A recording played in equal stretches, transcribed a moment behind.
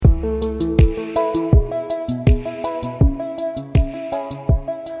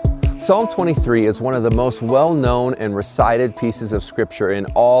Psalm 23 is one of the most well-known and recited pieces of scripture in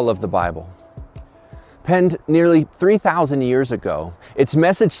all of the Bible. Penned nearly 3,000 years ago, its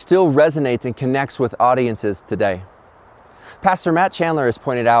message still resonates and connects with audiences today. Pastor Matt Chandler has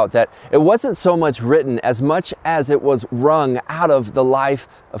pointed out that it wasn't so much written as much as it was wrung out of the life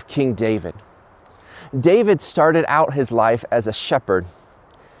of King David. David started out his life as a shepherd.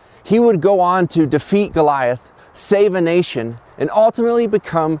 He would go on to defeat Goliath, save a nation, and ultimately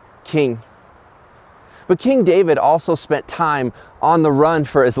become king. But King David also spent time on the run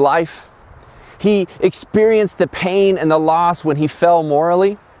for his life. He experienced the pain and the loss when he fell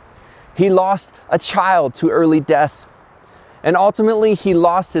morally. He lost a child to early death. And ultimately, he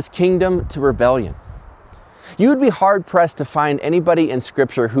lost his kingdom to rebellion. You would be hard-pressed to find anybody in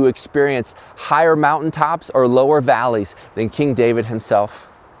Scripture who experienced higher mountaintops or lower valleys than King David himself.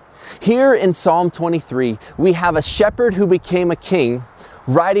 Here in Psalm 23, we have a shepherd who became a king,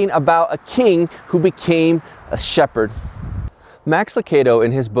 writing about a king who became a shepherd. Max Lucado,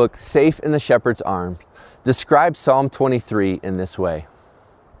 in his book Safe in the Shepherd's Arms, describes Psalm 23 in this way.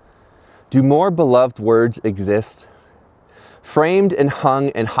 Do more beloved words exist? Framed and hung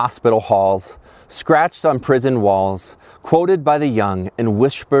in hospital halls, scratched on prison walls, quoted by the young and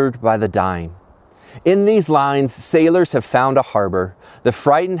whispered by the dying. In these lines, sailors have found a harbor, the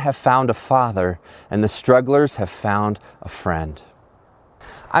frightened have found a father, and the strugglers have found a friend.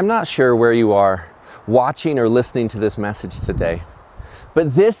 I'm not sure where you are watching or listening to this message today,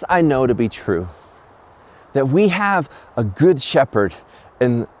 but this I know to be true, that we have a good shepherd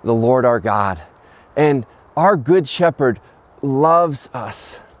in the Lord our God, and our good shepherd loves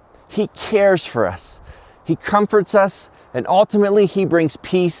us. He cares for us. He comforts us, and ultimately He brings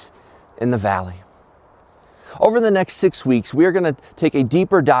peace in the valley. Over the next 6 weeks, we are going to take a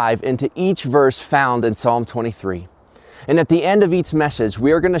deeper dive into each verse found in Psalm 23. And at the end of each message,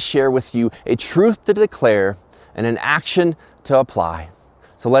 we are going to share with you a truth to declare and an action to apply.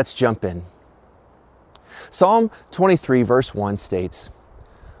 So let's jump in. Psalm 23 verse 1 states,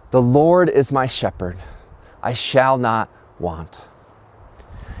 "The Lord is my shepherd, I shall not want."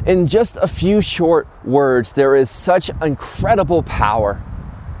 In just a few short words, there is such incredible power.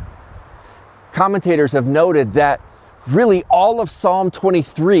 Commentators have noted that really all of Psalm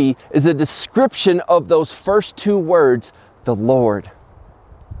 23 is a description of those first two words, the Lord.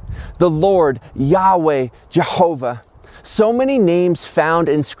 The Lord, Yahweh, Jehovah. So many names found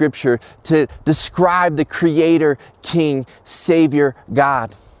in Scripture to describe the Creator, King, Savior,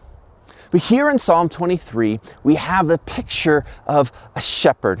 God. But here in Psalm 23, we have the picture of a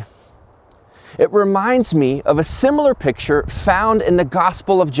shepherd. It reminds me of a similar picture found in the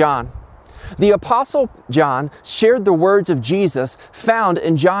Gospel of John. The Apostle John shared the words of Jesus found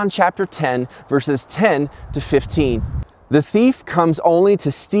in John chapter 10, verses 10 to 15. "The thief comes only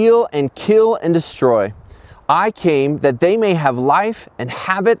to steal and kill and destroy. I came that they may have life and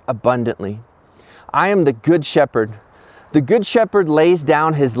have it abundantly. I am the good shepherd. The good shepherd lays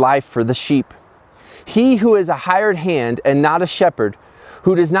down his life for the sheep. He who is a hired hand and not a shepherd,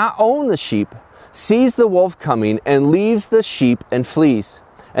 who does not own the sheep, sees the wolf coming and leaves the sheep and flees.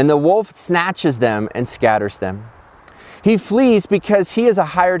 And the wolf snatches them and scatters them. He flees because he is a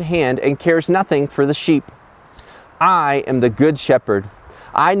hired hand and cares nothing for the sheep. I am the good shepherd.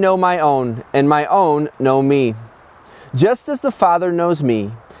 I know my own, and my own know me. Just as the Father knows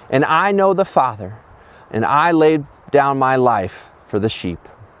me, and I know the Father, and I lay down my life for the sheep."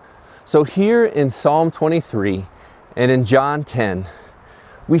 So here in Psalm 23 and in John 10,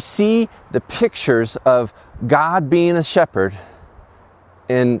 we see the pictures of God being a shepherd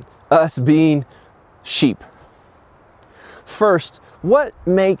and us being sheep. First, what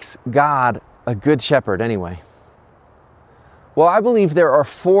makes God a good shepherd anyway? Well, I believe there are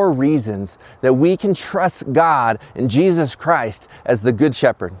 4 reasons that we can trust God and Jesus Christ as the good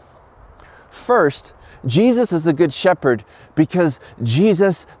shepherd. First, Jesus is the good shepherd because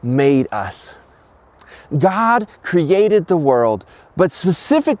Jesus made us. God created the world, but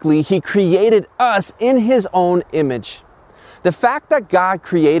specifically He created us in His own image. The fact that God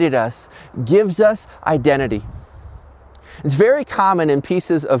created us gives us identity. It's very common in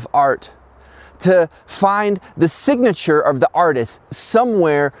pieces of art to find the signature of the artist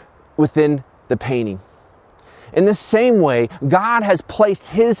somewhere within the painting. In the same way, God has placed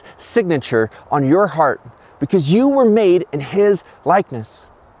His signature on your heart because you were made in His likeness.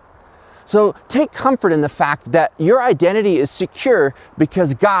 So take comfort in the fact that your identity is secure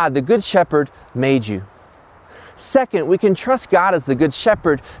because God, the Good Shepherd, made you. Second, we can trust God as the Good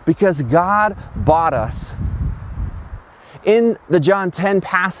Shepherd because God bought us. In the John 10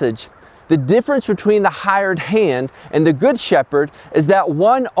 passage, The difference between the hired hand and the good shepherd is that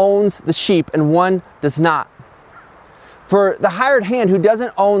one owns the sheep and one does not. For the hired hand who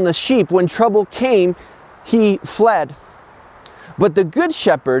doesn't own the sheep, when trouble came, he fled. But the good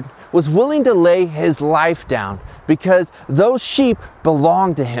shepherd was willing to lay his life down because those sheep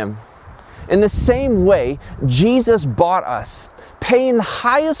belonged to him. In the same way, Jesus bought us, paying the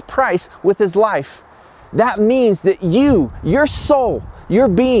highest price with his life. That means that you, your soul, your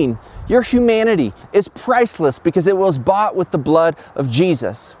being, your humanity is priceless because it was bought with the blood of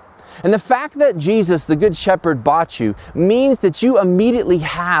Jesus. And the fact that Jesus, the Good Shepherd, bought you means that you immediately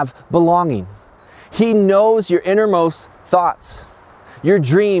have belonging. He knows your innermost thoughts, your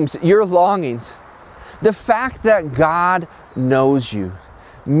dreams, your longings. The fact that God knows you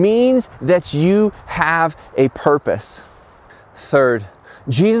means that you have a purpose. Third,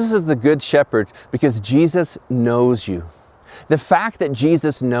 Jesus is the Good Shepherd because Jesus knows you. The fact that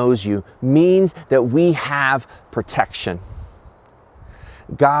Jesus knows you means that we have protection.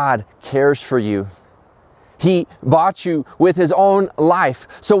 God cares for you. He bought you with his own life.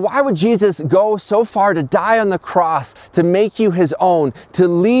 So why would Jesus go so far to die on the cross, to make you his own, to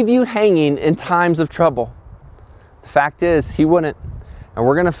leave you hanging in times of trouble? The fact is, he wouldn't. And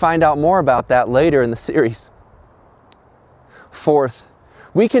we're going to find out more about that later in the series. Fourth,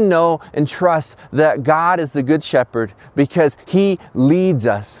 we can know and trust that God is the Good Shepherd because he leads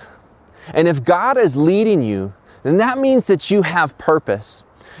us. And if God is leading you, then that means that you have purpose.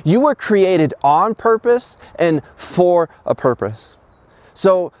 You were created on purpose and for a purpose.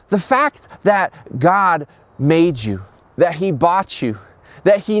 So the fact that God made you, that he bought you,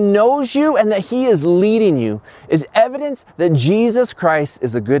 that he knows you, and that he is leading you is evidence that Jesus Christ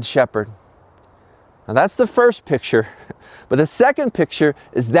is a good shepherd. Now that's the first picture. But the second picture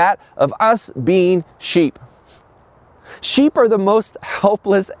is that of us being sheep. Sheep are the most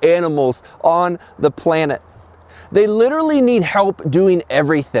helpless animals on the planet. They literally need help doing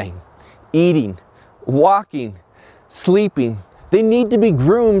everything. Eating, walking, sleeping. They need to be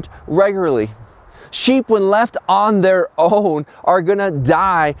groomed regularly. Sheep, when left on their own, are gonna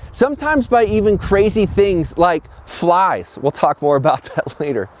die, sometimes by even crazy things like flies. We'll talk more about that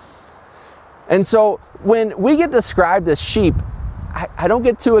later. And so when we get described as sheep, I don't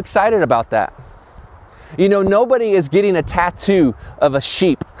get too excited about that. You know, nobody is getting a tattoo of a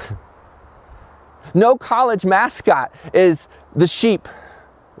sheep. No college mascot is the sheep.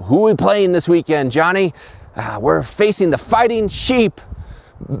 Who are we playing this weekend, Johnny? We're facing the Fighting Sheep.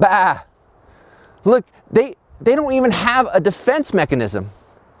 Bah. Look, they don't even have a defense mechanism.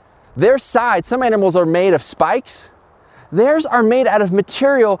 Their sides, some animals are made of spikes. Theirs are made out of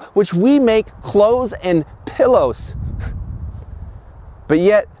material which we make clothes and pillows. But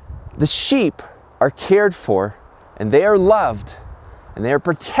yet, the sheep are cared for, and they are loved, and they are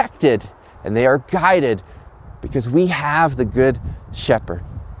protected, and they are guided because we have the Good Shepherd.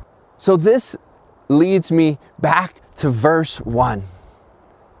 So this leads me back to verse 1.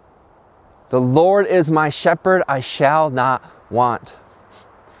 The Lord is my shepherd, I shall not want.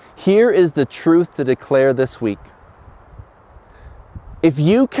 Here is the truth to declare this week. If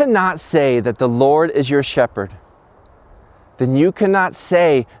you cannot say that the Lord is your shepherd, then you cannot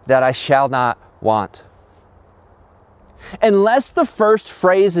say that I shall not want. Unless the first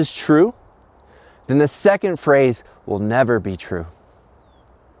phrase is true, then the second phrase will never be true.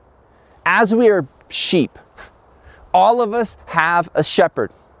 As we are sheep, all of us have a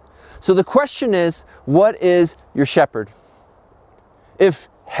shepherd. So the question is, what is your shepherd? If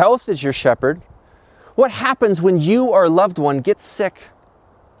health is your shepherd, what happens when you or a loved one gets sick?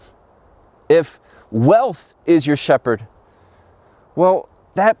 If wealth is your shepherd, well,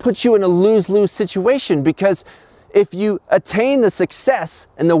 that puts you in a lose-lose situation, because if you attain the success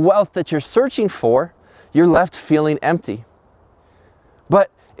and the wealth that you're searching for, you're left feeling empty.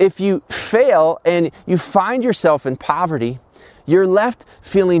 But if you fail and you find yourself in poverty, you're left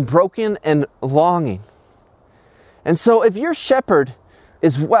feeling broken and longing. And so if your shepherd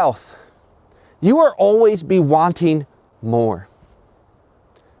is wealth, you will always be wanting more.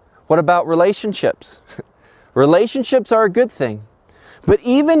 What about relationships? Relationships are a good thing. But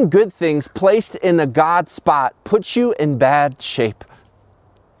even good things placed in the God spot puts you in bad shape.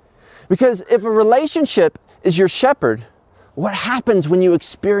 Because if a relationship is your shepherd, what happens when you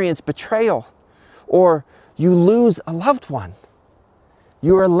experience betrayal or you lose a loved one?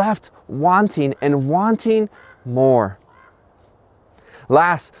 You are left wanting and wanting more.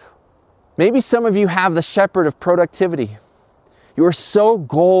 Last, maybe some of you have the shepherd of productivity. You are so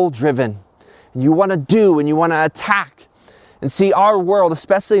goal-driven, and you want to do and you want to attack. And see, our world,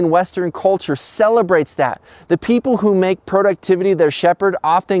 especially in Western culture, celebrates that. The people who make productivity their shepherd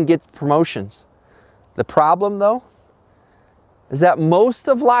often get promotions. The problem, though, is that most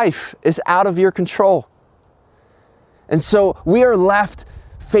of life is out of your control. And so we are left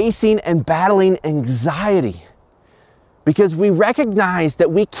facing and battling anxiety because we recognize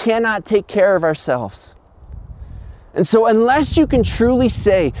that we cannot take care of ourselves. And so unless you can truly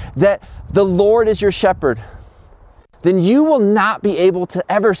say that the Lord is your shepherd, then you will not be able to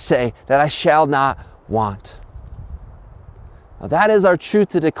ever say that I shall not want. Now that is our truth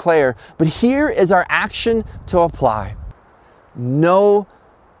to declare, but here is our action to apply. Know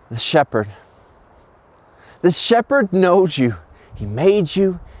the shepherd. The shepherd knows you. He made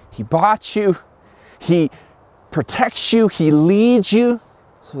you. He bought you. He protects you. He leads you.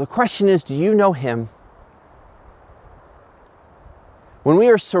 So the question is, do you know him? When we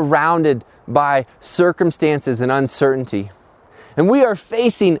are surrounded by circumstances and uncertainty, and we are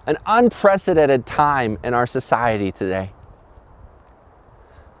facing an unprecedented time in our society today,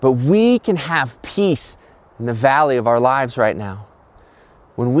 but we can have peace in the valley of our lives right now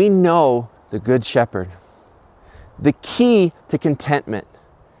when we know the Good Shepherd. The key to contentment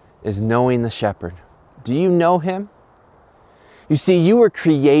is knowing the shepherd. Do you know him? You see, you were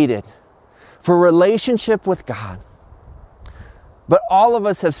created for a relationship with God. But all of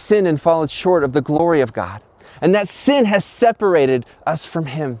us have sinned and fallen short of the glory of God. And that sin has separated us from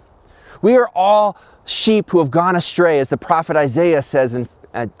him. We are all sheep who have gone astray, as the prophet Isaiah says in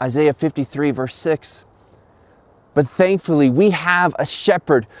Isaiah 53 verse 6. But thankfully, we have a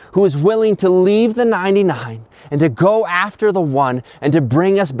shepherd who is willing to leave the 99 and to go after the one and to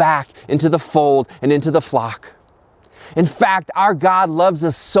bring us back into the fold and into the flock. In fact, our God loves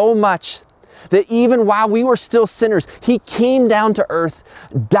us so much that even while we were still sinners, he came down to earth,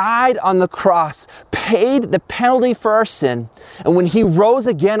 died on the cross, paid the penalty for our sin, and when he rose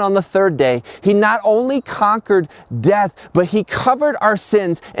again on the third day, he not only conquered death, but he covered our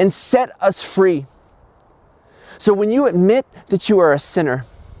sins and set us free. So when you admit that you are a sinner,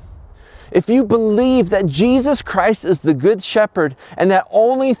 if you believe that Jesus Christ is the Good Shepherd and that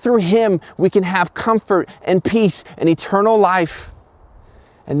only through him we can have comfort and peace and eternal life,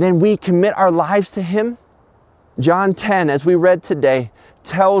 and then we commit our lives to him, John 10, as we read today,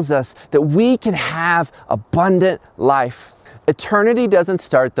 tells us that we can have abundant life. Eternity doesn't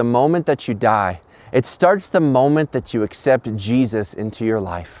start the moment that you die. It starts the moment that you accept Jesus into your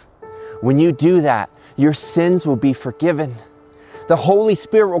life. When you do that, your sins will be forgiven. The Holy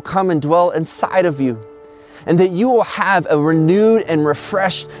Spirit will come and dwell inside of you, and that you will have a renewed and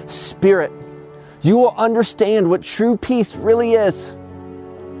refreshed spirit. You will understand what true peace really is.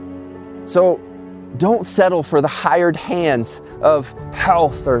 So don't settle for the hired hands of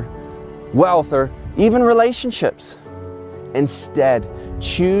health or wealth or even relationships. Instead,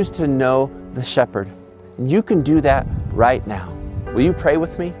 choose to know the shepherd. And you can do that right now. Will you pray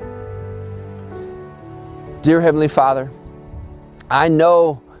with me? Dear Heavenly Father, I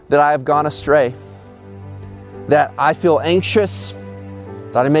know that I have gone astray, that I feel anxious,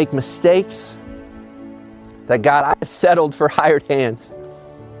 that I make mistakes, that God, I have settled for hired hands.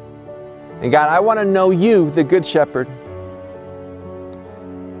 And God, I want to know you, the Good Shepherd.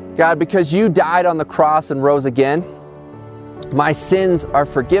 God, because you died on the cross and rose again, my sins are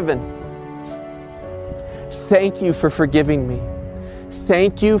forgiven. Thank you for forgiving me.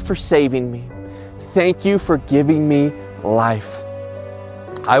 Thank you for saving me. Thank you for giving me life.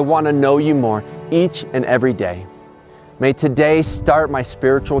 I want to know you more each and every day. May today start my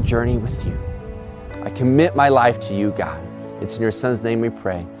spiritual journey with you. I commit my life to you, God. It's in your Son's name we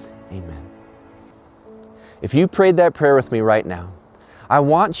pray. Amen. If you prayed that prayer with me right now, I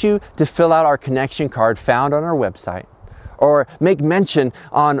want you to fill out our connection card found on our website, or make mention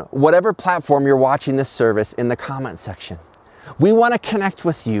on whatever platform you're watching this service in the comment section. We want to connect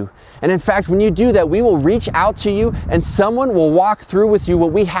with you. And in fact, when you do that, we will reach out to you and someone will walk through with you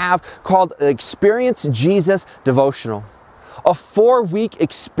what we have called Experience Jesus Devotional. A 4-week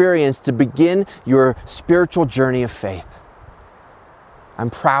experience to begin your spiritual journey of faith. I'm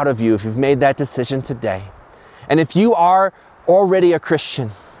proud of you if you've made that decision today. And if you are already a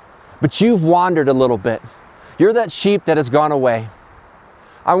Christian, but you've wandered a little bit, you're that sheep that has gone away,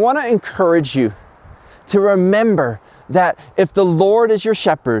 I want to encourage you to remember that if the Lord is your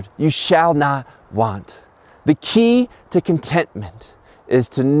shepherd, you shall not want. The key to contentment is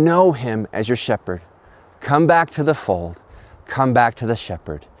to know him as your shepherd. Come back to the fold, come back to the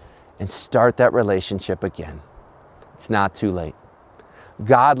shepherd, and start that relationship again. It's not too late.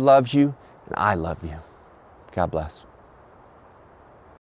 God loves you, and I love you. God bless.